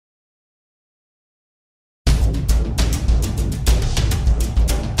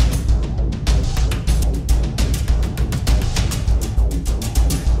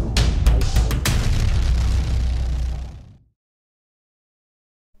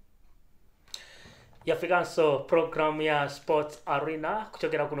Yafikanso program ya Sports Arena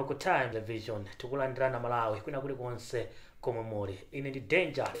kuchokera kuno ku Time Television tikulandirana Malawi kwina kuli konse komwe muli. Ine ndi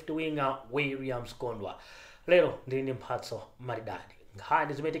Danger left winger Williams Gondwa. Lero ndili ndi mphatso maridadi.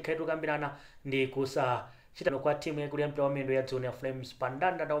 Nkhani zimene tikhale kambirana ndi kusachita kwa timu yakulu ya mpira wa miyendo ya Junior Flames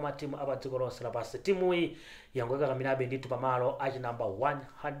pandanda ndawo matimu apa dziko lonse lapansi. Timu iyi yangoyika kamirabe ndithu pamalo achi number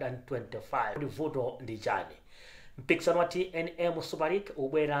 125. Kuti vuto ndi chani? Mpikisano wa TNM Super League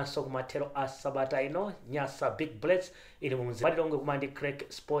ubweranso kumathero a sabata ino. Nyasa Big Blades ili mu mzinda Lilongwe kumandi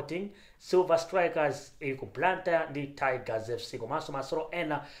Crack Sporting, Silver Strikers ili ku Blantyre ndi Tigers FC. Komanso masolo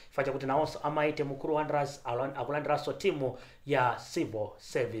ena ifacha kuti nawonso amaite mukulu Wanderers akulandiranso timu ya Civil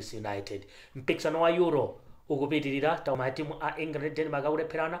Service United. Mpikisano wa Euro ukupitirira tauma timu a England Denmark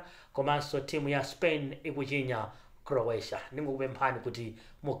akulepherana, komanso timu ya Spain ikuchinya Croatia. Ndingokupemphani kuti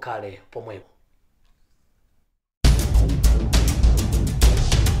mukhale pomwepo.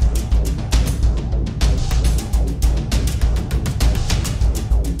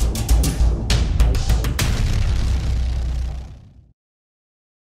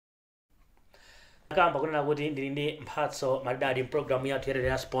 Kamba kunena kuti ndili ndi mphatso maridadi program yathu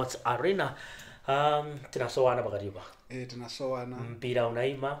ya Sports Arena. Tinasowana pakatipa. Tinasowana. Mpira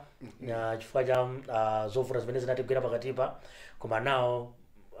unaima na chifukwa cha zovuta zimene zinatigwera pakatipa. Koma nawo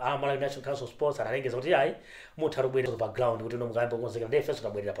Malawi National Council Sports analengeza kuti ayi mutha kubwerera pa ground kuti nomukayamba kukonzekera ndi ifenso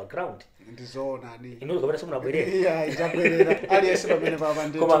tabwerera pa ground. Ndizoona ni. Inu kapena simunabwerera. Yeah, itabwerera. Aliyense pamene papa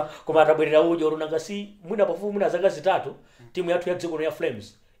ndithu. Koma tabwerera ujo runanga si mwina pafupi mwina zaka zitatu timu yathu ya dziko ya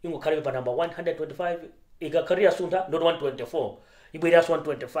Flames ingokhale pa number 125 ikakharia sunda not 124 ibwerera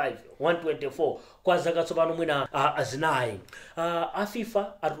 124 kwa zaka tsopano mwina azinayi. A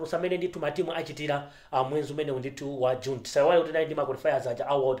FIFA atusamene ndithu matimu achitira mwezi umene ndithu wa June. Tisaiwale kuti ndi ma qualifiers aja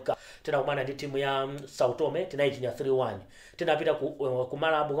a World Cup. Tinakumana ndi timu ya Sao Tome tinayichinya 3-1. Tinapita ku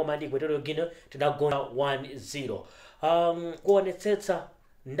Malabo koma ndi Equatorial Guinea tinagona 1-0. Kuonetsetsa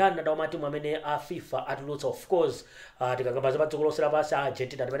ndanda ndawo matimu amene a FIFA atulutsa. Of course tikakamba za dziko lonse lapansi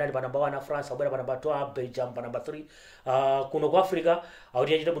Argentina amene ali pa number 1, France abwera pa number 2, Belgium pa number 3. Kuno ku Africa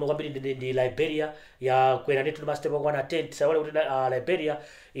auti yachita kuno kwambiri ndi Liberia ya kwera ndithu master kwa na 10. Tisaiwale kuti Liberia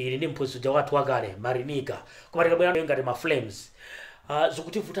ili ndi mphunzitsi wathu wakale Marinika. Koma tikabwera ngati ma Flames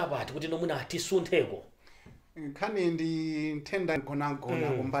zikutivuta pati kuti nomuna atisuntheko. Nkhani ndi nthenda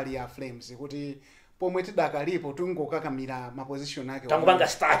ngonagona kumbali ya Flames kuti pomwe tidakalipo tungokakamira ma position ake tangopanga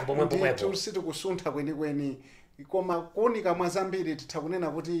start pomwepo tusiti kusuntha kwenikweni. Koma kuonika mwazambiri tithakunena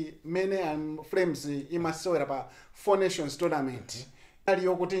kuti mene Flames imasewera pa 4 Nations Tournament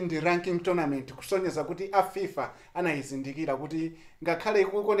aliyo kuti ndi ranking tournament kusonyeza kuti a FIFA anayizindikira kuti ngakhale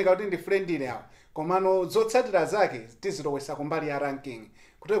kuoneka kuti ndi friendly awo komano zotsatira zake tizilowesa kumbali ya ranking.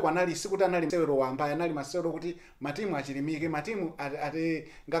 Kuti kwanali sikuti anali masewero wamba anali masewero kuti matimu achilimike matimu ati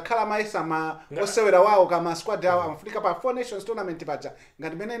ngakhala maisa osewera wawo kama squad yawo amafika pa 4 Nations Tournament paja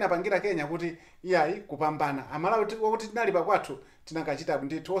ngati mene inapangira Kenya kuti iyayi kupambana amalawi kuti tinali pakwathu tinakachita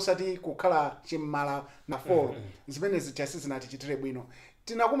ndithu osati kukhala chimala na 4 zimene zichasi zinatichitire bwino.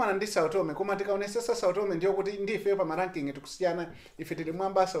 Tinakumana ndi Sao Tome koma tikaonesesa Sao Tome ndiyo kuti ndife pa ranking tikusiyana ife tili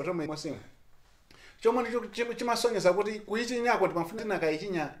mwamba Sao Tome mosimu. Chomwe ndicho chimasonyeza kuti kuichinyako timafuna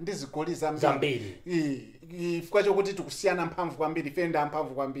tinakayichinya ndi zigoli zambiri. Ifika chokuti tikusiyana mphamvu kwambiri fenda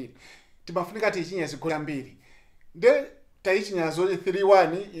mphamvu kwambiri. Timafunika tiichinye zigoli zambiri. Nde tayichinya zoli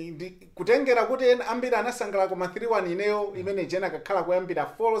 3-1 kutengera kuti ambiri anasangala koma 3-1 ineyo imene jena kakhala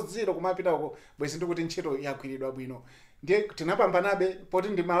kuyambira 4-0 kumapita uko bwezi ndikuti ntchito yagwiridwa bwino. Ndiye tinapambanabe poti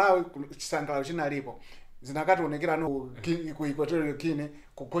ndi Malawi chisangalalo chinalipo. Zinakationekera no ku Equatorial Guinea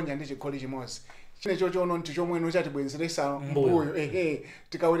kugonja ndi chigoli chimodzi. Chine chochono ndi chomwe chatibwenzeresa mbuyo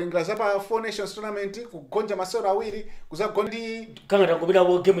tikawerengera za pa 4 Nations Tournament kugonja masewero awiri kuzagondi kanga tangopita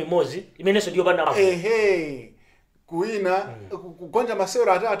ku game imodzi imenenso ndiyo pana kuina kugonja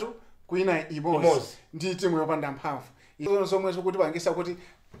masewero atatu kuina imodzi ndi timu yopanda mphamvu. Izo zomwe zikuti pangisa kuti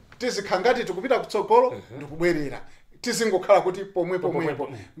tizikhangati tikupita kutsogolo ndikubwerera tizingokhala kuti pomwepo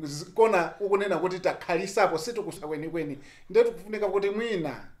kona ukunena kuti takhalisapo situkusa kwenikweni ndetu kufunika kuti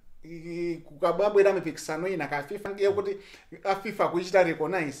mwina kukababwera mipikisano ina ka FIFA ndiye kuti a FIFA kuichita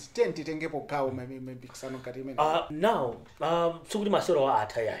recognize titengepo gawo mipikisano kati imene. Now sikuti masewero wa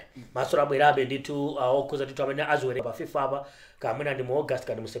atha yayi masewero abwerabe ndithu okhuza ndithu amene aziwere pa FIFA apa kamene ndi mu August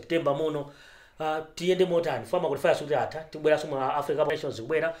kandi mu September muno. Tiyende motani fama qualifiers kuti atha tibwera mu Africa Nations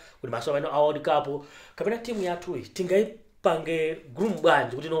kubwera kuti masewero a World Cup kapena timu yathu tingayipange group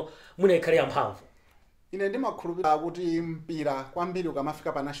bwanji kuti no mwina ikhale yamphamvu. Ine ndimakhulupirira kuti mpira kwambiri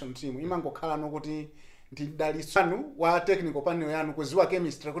ukamafika pa national team imangokhala nokuti ndi dalisanu wa technical panel yanu kuziwa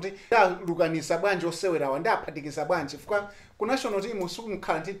chemistry kuti alukanisa bwanji osewerawa ndi aphatikiza bwanji chifukwa ku national team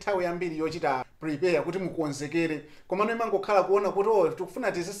sikumkhala ndi nthawi yambiri yochita prepare kuti mukonzekere komano imangokhala kuona kuti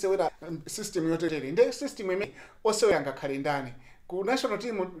tikufuna tizisewera system yotetere ndi system imene osewera ngakhale ndani ku national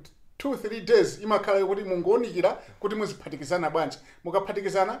team 2-3 days imakhala kuti mungonikira kuti muziphatikizana bwanji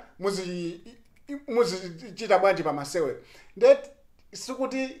mukaphatikizana muzichita bwanji pa masewero ndet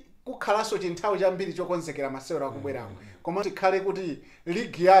sikuti kukhalaso chinthawi chambiri chokonzekera masewero akubwerawo koma tikhale kuti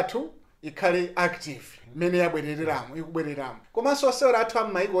league yathu ikhale active mene yabwerereramo ikubwereramo komanso osewera athu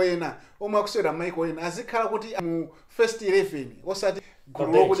amaiko ena omwe akusewera maiko ena azikhala kuti mu first 11 osati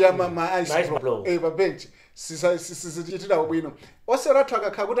gulu lokuti pa bench sizichitira bwino osewera athu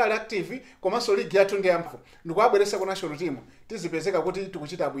akakhala kuti ali active komanso league yathu ndi yampho ndikuabweresa ku national team tizipezeka kuti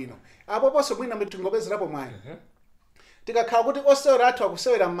tikuchita bwino apo ponso bwino tingopezerapo mwayi tikakhala kuti osewera athu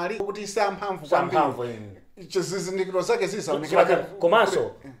akusewera m'maligi kuti isamphamvu kwambiri chizindikiro zake zisaonekera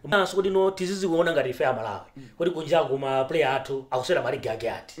komanso kuti no tizizikuona ngati ife amalawi kuti kunjaku ma player athu akusewera maligi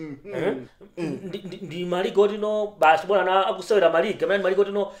ake ati ndi maligi oti no basi bwana akusewera maligi amene maligi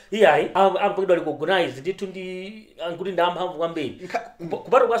oti no iyayi ampakidwa recognize ndithu ndi kuti ndi amphamvu kwambiri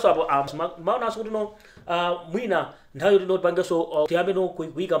kupata kwaso apo maona kuti no mwina nthawi yoti tipangenso tiyambe no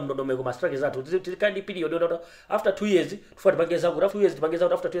kuyika mndondomeko ma strike zathu tikandi period yoti after 2 years tifuna tipangeza kuti after 2 years tipangeza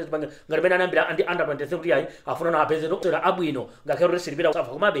kuti after 2 years tipangeza ngati pena anambira andi under 23 kuti ayi afuna na apeze nosera abwino ngakhale kuti silipira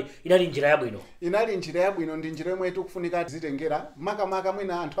kusafa komabe inali njira yabwino ndi njira yomwe tikufunika tizitengera makamaka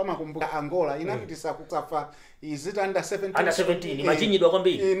mwina anthu amakumbuka Angola inapitisa kusafa izita under 17 machinyidwa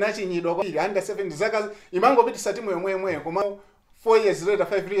kwambiri inachinyidwa kwambiri under 7 zaka imangopitisa timu yomwe koma 4 years later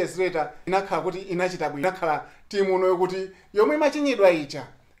 5 years later inakhala kuti inachita bwino inakhala timu uno yokuti yomwe machinyidwa ija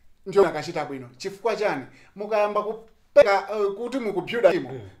ndio nakachita bwino chifukwa chani mukayamba kupeka kuti mukubuilda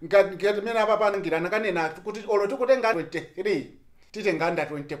timu ngati mena apa panangirana kanena kuti olo tikutenga 23 titenga under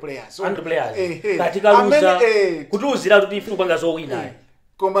 20 players katika luza kutiuzira kuti ife kupanga zowina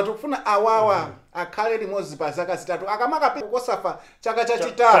koma tikufuna awawa akhale limodzi pa zaka zitatu akamakapita kosafa chaka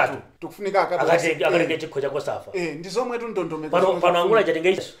chachitatu tikufunika akalenge chikho cha kosafa ndi zomwe tundondomeko pano Angola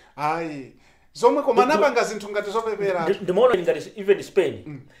chatenge iso ayi zomwe koma napanga zinthu ngati zopepera ndimaona ngati even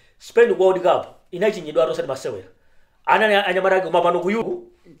Spain World Cup inachinyidwa atosati masewera anyamarake mapano ku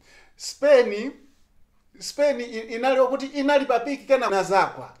Spain inali kuti inali papiki kana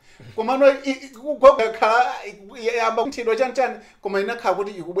nazakwa komano kugokhala yamba kuthidwa chani koma inakhala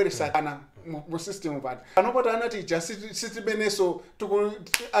kuti ikubweresa kana mu system pati panopota anati just sitibeneso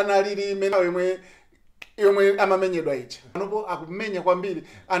analili menawe yomwe amamenyedwa ichi panopo akumenya kwambiri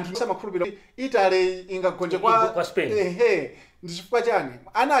anthu samakhulupirira Italy ingagonje kwa Spain ndi chifukwa chani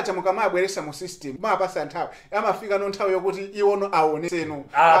anacha mukamabweresa mu system mapasa nthawi amafika no nthawi yokuti iwono aoneseno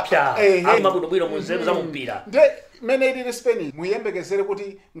mabwinobwino mu nzeru za mpira nde mene ili Spain muyembekezere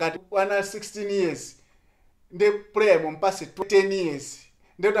kuti ngati ana 16 years nde player mumpase 10 years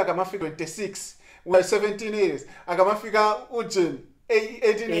nde akamafika 26 17 years akamafika ujen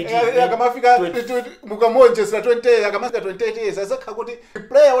 18 akamafika mukamonjezera 20 akamafika 28 years azakha kuti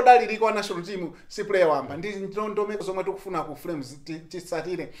player odalirika wa national team si player wamba ndi ndondomeko zomwe tikufuna ku Flames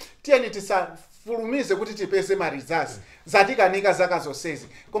tisatire tiyeni tisafulumize kuti tipeze ma results zatikanika zaka zonsezi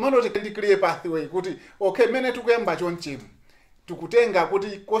komano ndi clear pathway kuti okay mene tikuyamba chonchimo tikutenga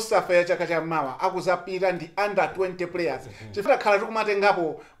kuti kosafa ya chaka cha mawa akuzapita ndi under 20 players chifukwa khala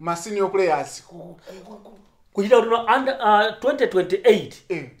tikumatengapo ma senior players kuchita kuti under 2028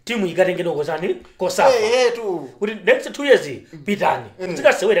 timu ikatengeno kozani kosafa kuti next 2 years pitani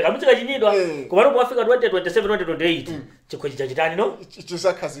muzikasewera kamuzika chinyidwa koma mwafika 2027 2028 chikho chachitani no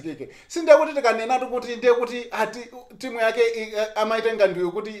chisakhazikike sinde kuti tikanenatu kuti ndiye kuti ati timu yake amaitenga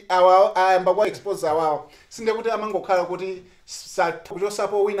ndiyo kuti awa ayamba kwa expose awawo sinde kuti amangokhala kuti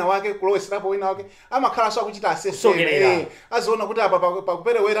kuchosapo wina wake kuloweserapo wina wake amakhala so akuchita assessment aziona kuti apa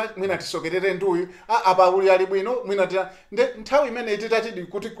pakuperewera mwina tisokerere nduyu apa uli ali bwino mwina nthawi imene ititachidi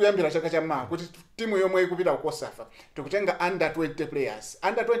kuti kuyambira chaka cha mawa kuti timu yomwe ikupita kukosafa tikutenga under 20 players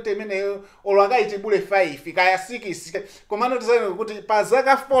under 20 imeneyo olwakaiti bule 5 kaya 6 komano tizayina kuti pa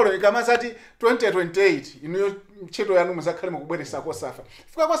zaka 4 ikamazati 2028 inoyo ntchito yanu muzakhale mukubweresa kosafa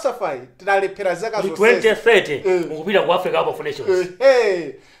fika kosafa tidalephera zaka zonse 2030 mukupita ku Africa Cup of Nations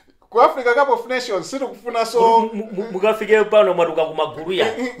ku Africa Cup of Nations sitikufuna so mukafike pano mwaduka ku magulu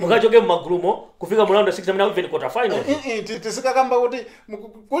ya mukachoke mu magulumo kufika mu round of 6 even quarter finals tisikakamba kuti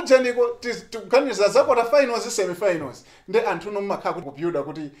kujeniko tikukaniza za quarter finals semi finals nde anthu nomakhala kuti kubuilda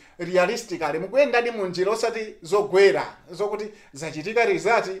kuti realistically mukuyenda mu njira osati zogwera zokuti zachitika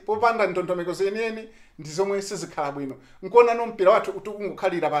result popanda ndondomeko zeneni ndizomwe sizikhala bwino nkuona no mpira wathu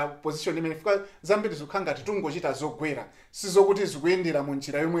tikungokhalira pa position imene fika zambiri zikhanga titungochita zogwera sizokuti zikuyendera mu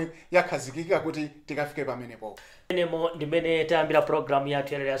njira yomwe yakhazikika kuti tikafike pamenepo. Nemo ndimene tayambira program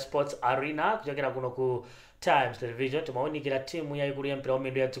yathu ya Sports Arena kuchokera kuno ku Times Television. Timaonikira timu yaikulu ya mpira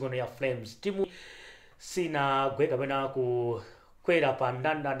wamendo ya dziko ya Flames. Timu sinagweka kapena kukwera pa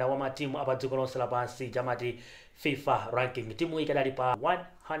mndandanda wa matimu apa dziko lonse lapansi chamati FIFA Ranking. Timu ikadali pa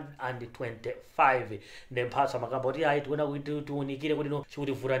 125 ndemphatso makamba kuti ayi tikuona kuti tiunikire kuti no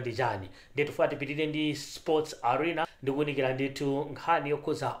chikutivuta ndi chani. Ndiye tifuna tipitire ndi Sports Arena ndikuunikira ndithu nkhani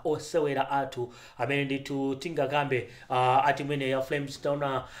yokhuza osewera athu amene ndithu tingakambe atimu ine ya Flames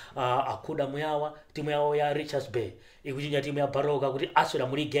taona akhuda muyawa timu yawo ya Richards Bay ikuchinya timu ya Baroka kuti aswera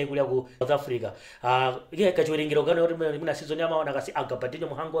mu ligi yaikulu ya ku South Africa. Iye kachiwerengero kano kuti muna season yamaona kasi agabatinyo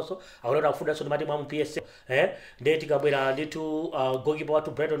muhangoso akuleta kufunda so matimu amu PSL ndiye tikabwera ndithu goalkeeper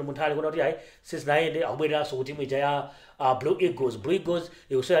wathu Brighton Munthali kuna kuti ayi sizinaende akubwereranso ku timu ija ya Blue Eagles. Blue Eagles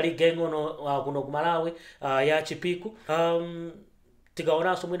ikuswera ligi yaing'ono kuno ku Malawi ya Chipiku.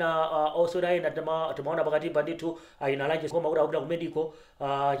 Tikaonanso mwina osewera ena timaona pakati pa ndithu inalanje koma kuti akuda ku medical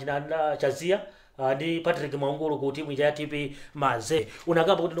chinanda chazia ndi Patrick Mwangulu ku timu ija ya TP Mazembe.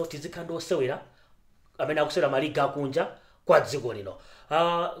 Unakamba kuti no tizikhala osewera amene akusewera maliga akunja kwa dziko lino.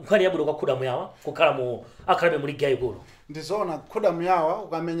 Nkhani yabwino kakhuda muyawa kukhala mu akhalabe mu ligi yaikulu. Ndizoona khuda muyawa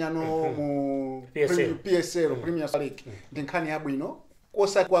ukamenya no mu PSL Premier League ndi nkhani yabwino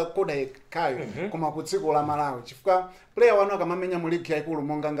kosa kwa koda yekhayo koma ku dziko la Malawi chifukwa player wanu akamamenya mu league yaikulu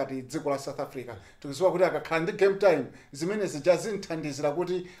monga ngati dziko la South Africa tikuziwa kuti akakhala ndi game time zimene zijazinthandizira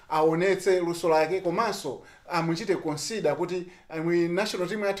kuti aonetse luso lake komanso amuchite consider kuti national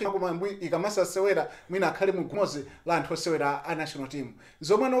team yathu koma ikamasasewera mwina akhale mu gumozi la anthu osewera a national team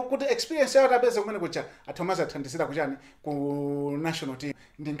zomwe no kuti experience yawo tapeza kumene kucha athomaza thandizira kuchani ku national team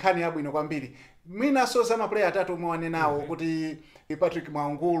ndi nkhani yabwino kwambiri. Mwina so za maplayer atatu mwane nawo kuti Patrick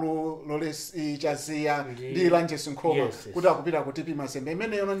Mwangulu, Loles Chazia ndi Lanjes Nkhoma kuti akupita ku TP Mazembe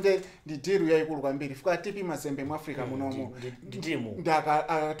imene yono ndi deal yaikulu kwambiri fika TP Mazembe mu Africa munomo timu ndaka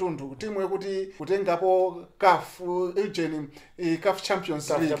atundu timu yekuti kutengapo CAF CAF Champions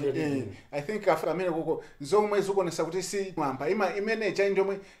League I think Africa amene koko zomwe zikuonesa kuti si mwamba imene cha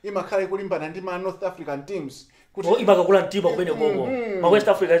ndomwe imakhala kulimbana ndi ma North African teams kuti imakakula mtima kumene koko ma West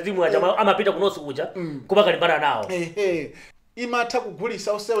Africa team aja amapita kunosi kuja kuba kalimbana nawo imatha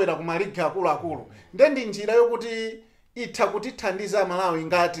kugulisa osewera ku maligi akulu ndi njira yokuti itha kutithandiza Malawi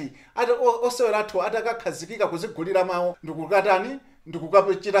ngati osewera athu atakakhazikika kuzigulira mawo ndikukatani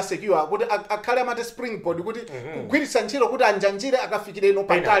ndikukapechita secure kuti akhale amati springboard kuti kugwirisa ntchito kuti anjanjire akafikire ino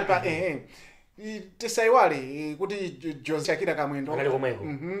patali pa tisaiwale kuti Jose Shakira kamwendo akali komweko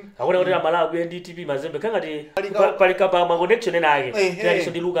akona kuti Malawi ndi TP Mazembe kangati palika pa ma connection ena ake yani so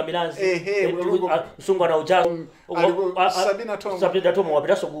ndi Luka Milanzi sunga na ujazo Sabina Tomo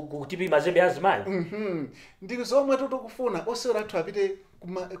wapitaso ku TP Mazembe azimani ndi zomwe tukufuna osewera athu apite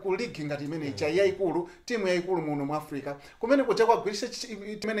ku league ngati imene cha yaikulu timu yaikulu muno mu Africa kumene kuja kwagwirisa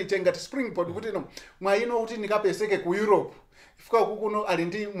imene ngati springboard kuti no mwayino kuti nikapeseke ku Europe fika kuno ali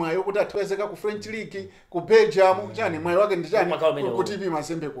ndi mwayo kuti atwezeka ku French League ku Belgium chani mwayo wake ndi chani ku TP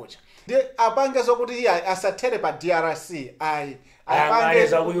Mazembe kocha ndi apange zokuti iya asathere pa DRC apange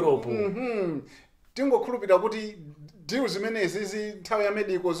za ku Europe tingokhulupirira kuti deal zimene izi nthawi ya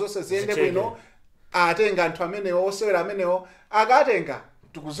medical zonse ziyende bwino atenga anthu amenewo osewera amenewo akatenga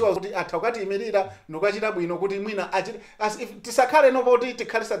tikuziwa kuti atha ukati imirira nokachita bwino kuti mwina tisakhale no kuti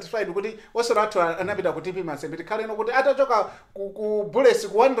tikhale satisfied kuti osewera athu anapita ku TP Mazembe tikhale no kuti atachoka ku Bullets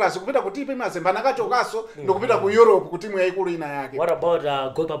ku Wanderers kupita ku TP Mazembe anakachokaso ndikupita ku Europe ku timu yaikulu ina yake. What about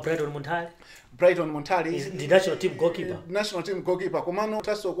goalkeeper Brighton Munthali? Brighton Munthali is the national team goalkeeper. National team goalkeeper komano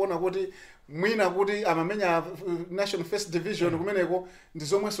taso kuona kuti mwina kuti amamenya national first division kumeneko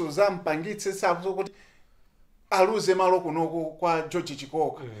ndizomwe sozampangitse sapo kuti aluze malo kunoko kwa George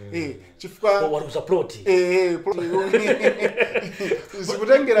Chikoka chifukwa waluza plot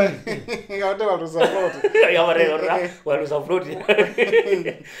zikutengera ngati waluza plot ya warera waluza plot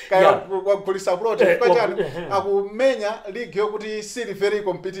kaya kwagulisa plot chifukwa chani akumenya league yokuti si very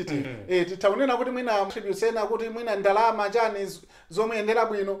competitive titaunena kuti mwina attributes ena kuti mwina ndalama chani zomwe endera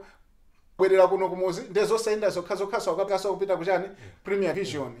bwino bwerera kuno kumuzi ndezosenda zokhazokhaso akapikaso kupita kuchani Premier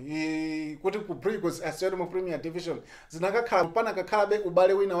Division kuti ku Brigos asiyoni mu Premier Division zinakakhala pana kakhalabe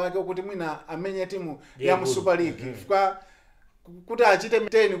ubale wina wake ukuthi mwina amenye timu ya mu Super League fika kuti achite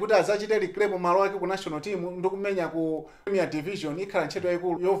 10 kuti azachite reclaim malo ake ku national team ndikumenya ku Premier Division ikhala ntchito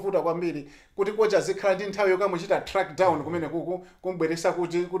yayikulu yovuta kwambiri kuti kocha azikhala ndi nthawi yokamuchita track down kumene kuku kumbweresa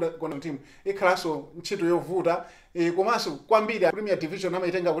kuti kuna team ikhalanso ntchito yovuta komanso kwambiri Premier Division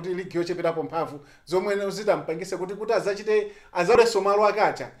amaitenga kuti league yocheperapo mphamvu zomwe zitampangise kuti azalenso malo ake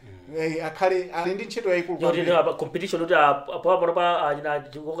acha akhale ali ndi ntchito yayikulu kwambiri competition kuti apo pa achina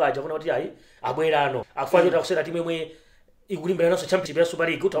kuti ayi abwerano akufana kuti akusera timu imwe ikulimbirana naso championship ya Super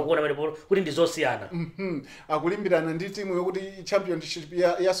League utakuona pale kuti ndizosiyana akulimbirana ndi timu yokuti championship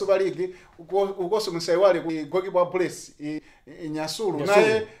ya Super League ukoso musaiwale ku goalkeeper place Nyasulu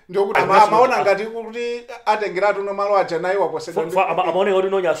naye ndokuti amaona ngati kuti atengeratu no malo acha naye waposedwa amaone kuti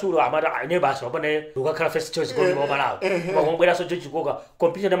no Nyasulu amata ne basi wapone ukakhala first choice kwa mwa malawo bakongwera so George Koka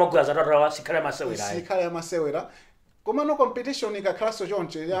competition yamagula zatatu sikhala masewera koma no competition ikakhalanso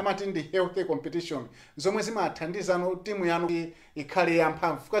chonche amati ndi healthy competition zomwe zimathandiza no timu yanu ikhale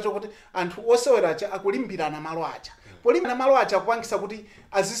yamphamvu kacho kuti anthu osewera acha akulimbirana malo acha polimbana malo acha kupangisa kuti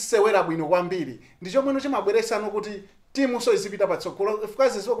azisewera bwino kwambiri ndi chomwe chimabweresa no kuti timu so izipita patsogolo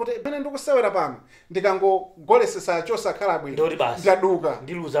ifikaziziwa kuti pene ndikusewera pano ndikangogolesesa chosakhala bwino ndaduka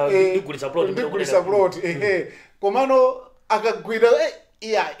ndiluza ndigulisa plot komano akagwira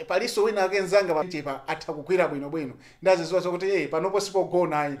paliso wina akenzanga pachepa atakugwira bwino ndaziziwa kuti panopo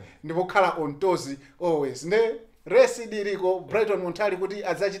sipogona ayi ndipokhala on toes always nde resi diriko Brighton Montali kuti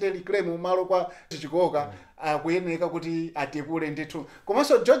azachite reclaim malo kwa Chikoka akuyeneka kuti atepule ndithu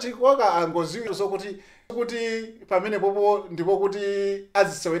komanso George Koka angoziwiro kuti pamene popo ndipo kuti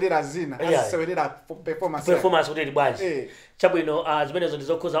azisewerera zina azisewerera performance kuti libwaji chabwino zimenezo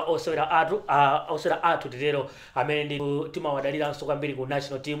ndizokhuza osewera athu titero amene ndi timawadaliranso kwambiri ku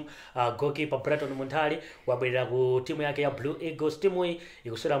national team goalkeeper Brighton Montali wabwerera ku timu yake ya Blue Eagles timu iyi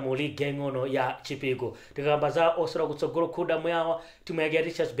ikusewera mu league yaying'ono ya Chipiko tikakamba za osewera kutsogolo khuda mwawa timu yake ya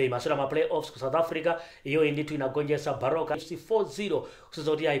Richards Bay masewera ma playoffs ku South Africa iyo ndithu inagonjetsa Baroka FC 4-0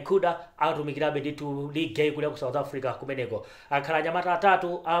 kusiza kuti ayikhuda atumikirabe ndithu league yaikulu ku South Africa kumeneko akhala anyamata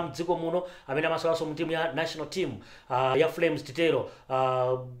atatu mdziko muno amene amaseweranso mu timu ya national team ya Flames titero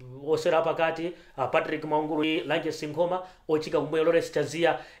osewera pakati Patrick Maungulu Lanje Sinkhoma ochika kumbuyo Lawrence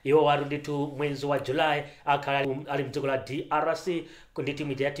Chazia iwo watu ndithu mwezi wa July akhala ali mdziko la DRC ndi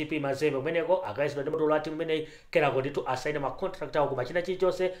timu ya TP Mazembe kumeneko akaiswa ndi motolo timu imene kenako ndithu asaine ma contract awo kumachina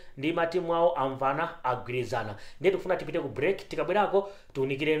chilichonse ndi matimu awo amvana agwirizana ndiye tikufuna tipite ku break tikabwerako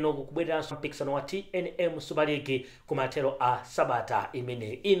tiunikireno kubwereranso mpikisano wa TNM Super League kumathero a sabata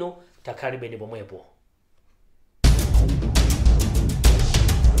imene inu takhalibeni pomwepo.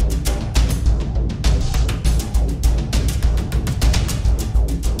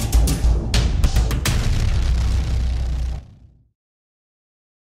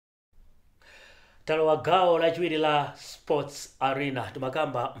 Talowa gawo lachiwiri la Sports Arena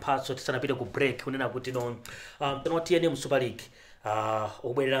timakamba mphatso tisanapite ku break kunena kuti no TNM Super League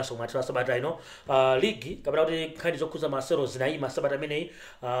ubwereranso kumathero sabata ino league kapena kuti nkhani zokhuza masero zinayima sabata ameneyi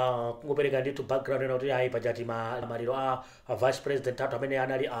kungopereka ndithu background ena kuti ayi pajati maliro a vice president athu amene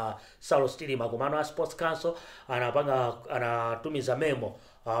anali Saulo Stilima kumano a Sports Council anatumiza memo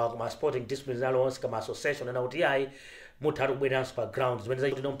kuma sporting disciplinary onse kama association ena kuti ayi mutharu kubwereranso pa ground zimene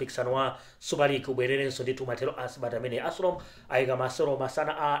zakuti mpikisano wa Super League ubwererenso ndithu mathero asabata amene asolom ayika masero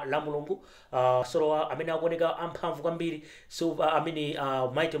masana a lamulungu solo amene akuoneka amphamvu kwambiri amene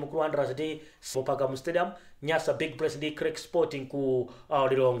Mighty Mukulu Wanderers ndi Mopaka Stadium Nyasa Big Press ndi Crack Sporting ku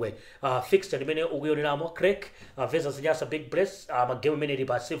Lilongwe fixed imene ukuyoneramo Crack versus Nyasa Big Press magame imene ili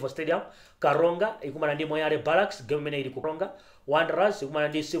pa Silver Stadium Karonga ikumana ndi Moyale Barracks game imene ili ku Karonga Wanderers ikumana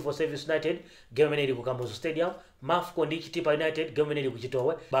ndi Civil Service United game imene ili ku Kambuzu Stadium Mafco ndi Chitipa United game imene ili ku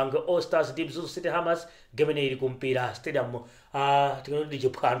Chitowe Bange All Stars ndi Mzuzu City Hammers game imene ili ku Mpira Stadium tikunoti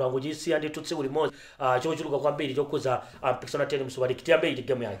chiphwando angochisiya ndithu tsiku limodzi chochuluka kwambiri chokhuza mpikisano TNM Super League tiyambe iti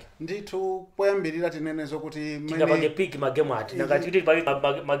game yake ndithu poyambirira tinene zokuti tingapange pick magame ati nangati kuti pali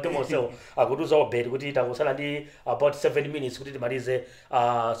magame onsewo akutuza obet kuti takusala ndi about 7 minutes kuti timalize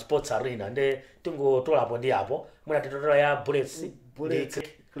Sports Arena nde tingotolapo ndi apo mwina titotola ya Bullets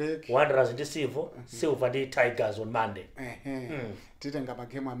Wanderers ndi Silver ndi Tigers on Monday titenga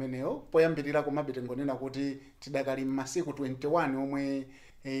magame ameneyo poyambirira kumabite ngonena kuti tidakali masiku 21 omwe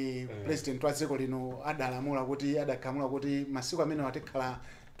president wa dziko lino adalamula kuti adakamula kuti masiku amene watikhala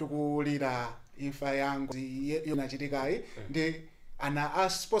tikulira imfa yangu yonachitikayi ndi a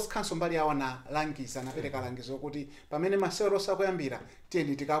Sports Council mbali yawo analangiza anapereka langizo kuti pamene masewero sakuyambira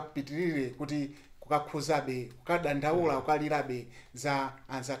tiyeni tikapitirire kuti kukakhuzabe kukadandaula kukalirabe za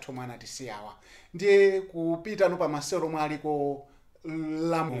anzathu mwana tisiyawa ndiye kupita no pa masewero mwaliko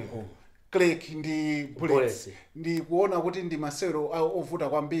lamungu Craig ndi Bullets ndi kuona kuti ndi masewero ovuta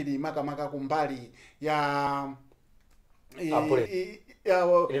kwambiri makamaka kumbali ya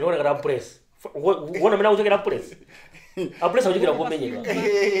inaona kana press uona mena uchokera press press uchokera kumenyedwa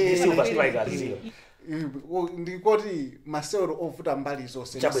ndi Silver Strikers zero ndikoti masewero ovuta mbali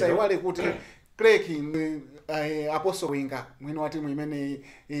zonse saiwale kuti Craig apostle winga mwini wa timu imene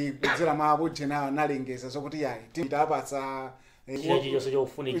kudzera mwa jena analengeza zokuti yayi tipatsa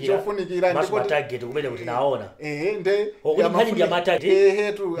chofunikira ndikoti target kumene kuti naona nde yamanyi ndi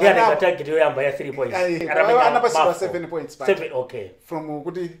target ya target yoyamba ya 3 points anapasiwa 7 points 7 okay from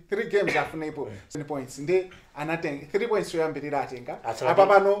kuti 3 games afunepo 7 points nde anatenga 3 points yoyambirira atenga apa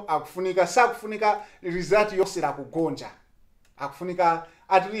pano sakufunika result yonse kugonja akufunika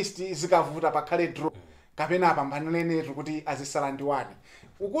at least zikavuta pakhale draw kapena apambanane kuti azisala ndi 1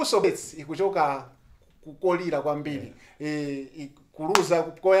 ukuso bets ikuchoka kukolira kwambiri kuluza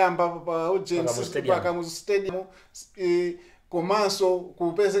koyamba pa James paka mu stadium komanso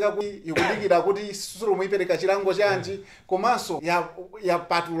kupezeka kuti ikudikira kuti sulumu ipereka chilango chanji komanso ya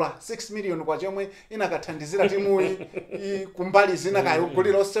patula 6 million kwa chomwe inakathandizira timu kumbali zina kayo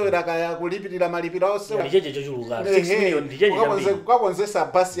kulira osewera kaya kulipirira malipiro osewera ndijeje chochuluka 6 million ndijeje kwakonzesa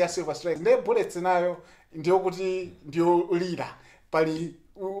basi ya Silver Strikers ndi Bullets nayo ndiyo kuti ndiyo lira pali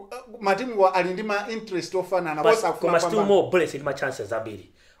matimu ali ndi ma interest ofanana bosa kuma still more Bullets ndi ma chances ambiri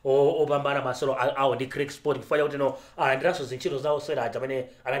opambana masolo awo ndi Craig Sport kufanya kuti no alandiraso zinchito zawo sera amene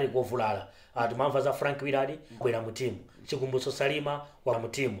anali kovulala tumamva za Frank Wiradi kwera mu team chikumbutso Salima wa mu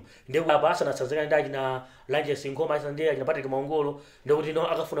team ndipo apa asanasazeka ndaji na Langes Ngoma ndiye achina Patrick Maungolo ndikuti no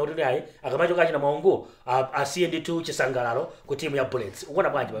akafuna kuti ayi akamachoka achina Maungolo asiye nditu chisangalalo ku team ya Bullets ukona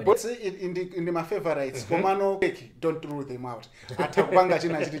bwanji baba Bullets indi my favorites komano don't rule them out atakupanga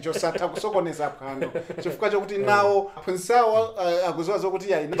china chiti chosatha kusokoneza phando chifukwa chokuti nawo phunsawo akuziwa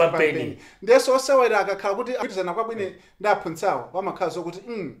kuti yayi ndi ndeso osewera akakhala kuti akutizana kwabwine ndaphunsawo pamakhala zokuti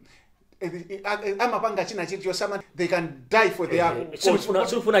amapanga china chiti chosama they can die for their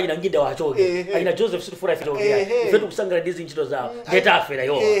sifuna ina nginda wachoke aina Joseph sifuna fitoke ifetu kusangala ndizi nchito zawo ndetafera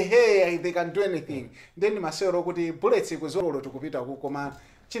yo they can do anything then masero kuti Bullets kuzolo tukupita ku koma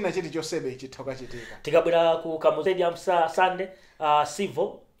china chiti chosebe chithoka chitika tikabwera ku Kamu Stadium Sunday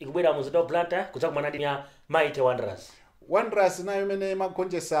Sivo ikubwera mu Zido Blanta kuzakumana ndi ya Mighty Wanderers nayo imene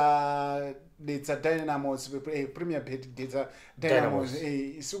magonjesa Dedza Dynamos Premier Bet Dedza Dynamos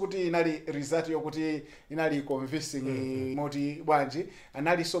sikuti inali result yokuti inali convincing moti bwanji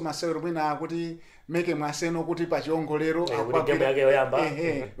anali so masewero mwina kuti meke mwaseno kuti pachiongolero game yake yoyamba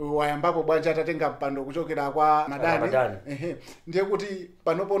wayambapo bwanji atatenga mpando kuchokera kwa Madani ndiye kuti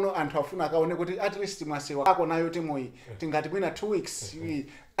panopono anthu afuna akaone kuti at least mwasewa ako nayo timuyi tingati mwina 2 weeks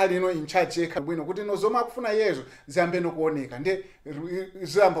alino in charge bwino kuti no zoma akufuna yezo ziyambe nokuoneka ndiye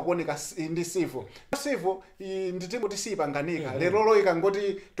ziyamba kuoneka ndi Sivo nditi kuti sipanganika lero loika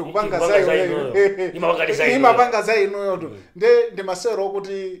ngoti tukupanga zayo imapanga zayo inoyo ndi masero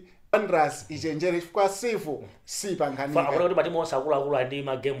kuti Wanderers ichenjere kwa Sivo sipanganika akona kuti matimu osakulu ndi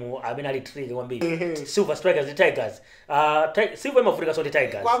magemu amene ali tricky kwambiri Silver Strikers ndi Tigers Sivo imafurika so ndi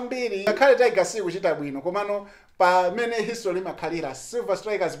Tigers kwambiri ngakhale Tigers sikuchita bwino komano pamene history makhalira Silver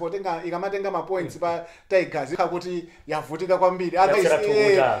Strikers potenga ikamatenga ma points pa Tigers kuti yavutika kwambiri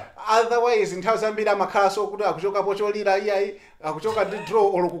otherwise nthawi zambiri amakhala so kuti akuchokapo cholira iyayi akuchoka ndi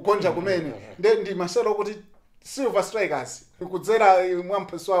draw olokugonja kumene ndi masero kuti Silver Strikers kudzera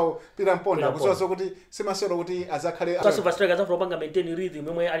mwamphesawo pira mponda kuzozo kuti simasero kuti azakhale Silver Strikers afropanga maintain rhythm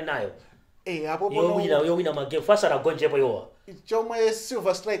yomwe ali nayo apo yowina magame fasa ragonjepo yowa chomwe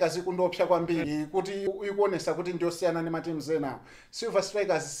Silver Strikers ikundopsha kwambiri kuti ikuonesa kuti ndiosiyana ndi matimu ena Silver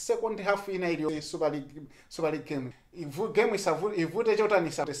Strikers second half ina ili Super League game game ivute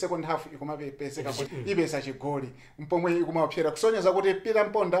chotanisa the second half ikumapezeka ipeza chigoli mpomwe ikumapyera kusonyeza kuti pira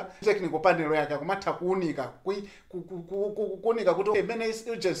mponda technical panel yake akumatha kuunika kuunika kuti imene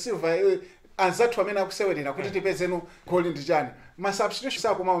Silver anzathu amene akusewerera kuti tipezeno goli ndi chani ma substitution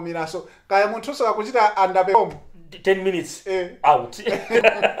sakumawumiraso kaya munthu akuchita andape 10 minutes out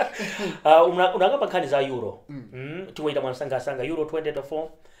unakamba nkhani za Euro tiwaita mwanasanga Euro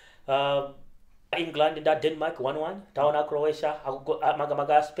 2024 England nda Denmark 1-1 taona Croatia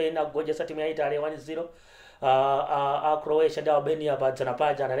maga Spain akugonjesa timu ya Italy 1-0 Croatia nda Albania padzana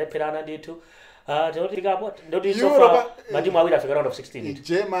paja analepherana nditu ndoti sofa matimu awiri afika round of 16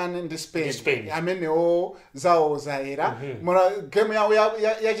 German and Spain amenewo zawo zaera mora game yawo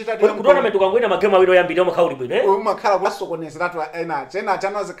yachitatu ku tournament ukangoina magame awiri oyambira omakhauli bwino umakhala kwasokonezeratu ena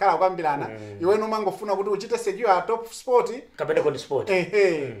chana zikhala kwambirana iwe nomangofuna kuti uchite secure top sport kapena kondi sport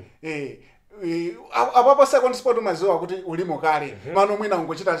apapo second spot umaziwa kuti ulimo kale mano mwina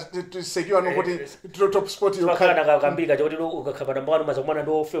ungochita secure nokuti top spot yokhala kambika choti ukakhala namba 1 maza kumana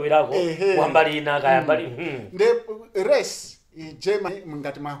ndo fewerako wambali ina kaya mbali nde race Germany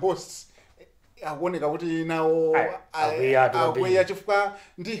ngati ma hosts akuoneka kuti nawo akweya chifukwa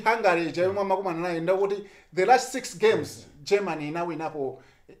ndi Hungary chayomwe makumana naye ndakuti the last 6 games Germany inawinapo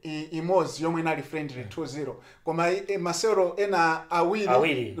imozi yomwe inali friendly 2-0 koma masero ena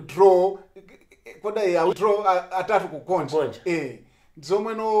awiri draw koda ya draw atatu kugonja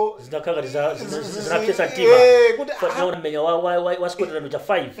zomwe no zinakhala zinapesa tima kwa mmenya wa Scotland cha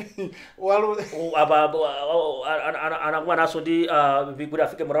 5 walo anakuwa naso ndi biguda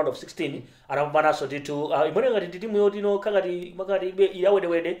afike mu round of 16 anakuwa naso ndi to imone ngati timu yoti no kangati makati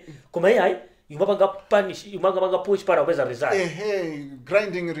ilawedewede koma yayi yumapanga punish yumapanga push para kupeza result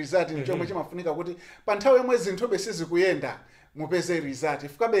grinding result nchomwe chimafunika kuti pa nthawi yomwe zinthu besizi kuyenda mupeze result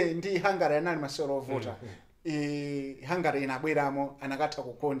ifikabe ndi Hungary anali masolo ovota Hungary inabweramo anakatha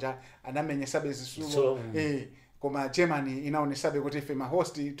kukonja anamenyesabe zisulo koma Germany inaonesabe kuti ife ma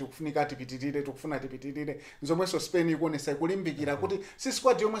host tikufunika tipitirire nzomweso Spain ikuonesa kulimbikira kuti si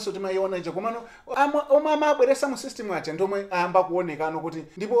squad yomweso timayiona ije komano omwe amabweresa mu system acha ndomwe amba kuonekano kuti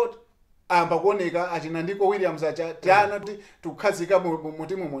ndipo amba kuoneka achina ndiko Williams acha tana kuti tukhazika mu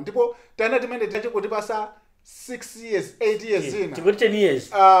timumo ndipo tana timene tachikuti pasa 6 years 8 years zina tingoti 10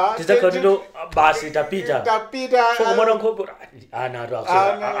 years tizakatino basi tapita for mwana nkopo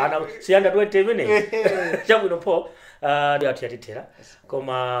ana si under 20 minutes chabwino po ndio atiyatitera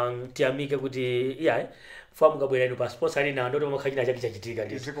koma tiamike kuti yeah famu kabwera ino passport ali na ndoto makhachina chake chachitika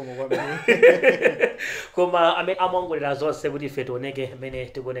ndizo koma amongolera zonse kuti ife tioneke mene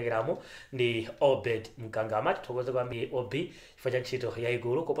tikuonekeramo ndi Obed Mkangama tithokoze kwambiri Obi chifukwa cha ntchito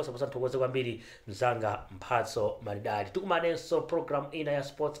yaikulu koposa tithokoze kwambiri mzanga Mphatso Malidali tikumanenso program ina ya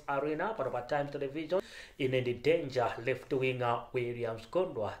Sports Arena pano pa Times Television ine ndi Danger left winger Williams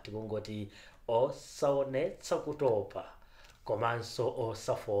Gondwa tikungoti osaonetsa kutopa komanso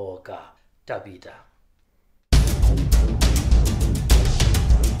osafoka tapita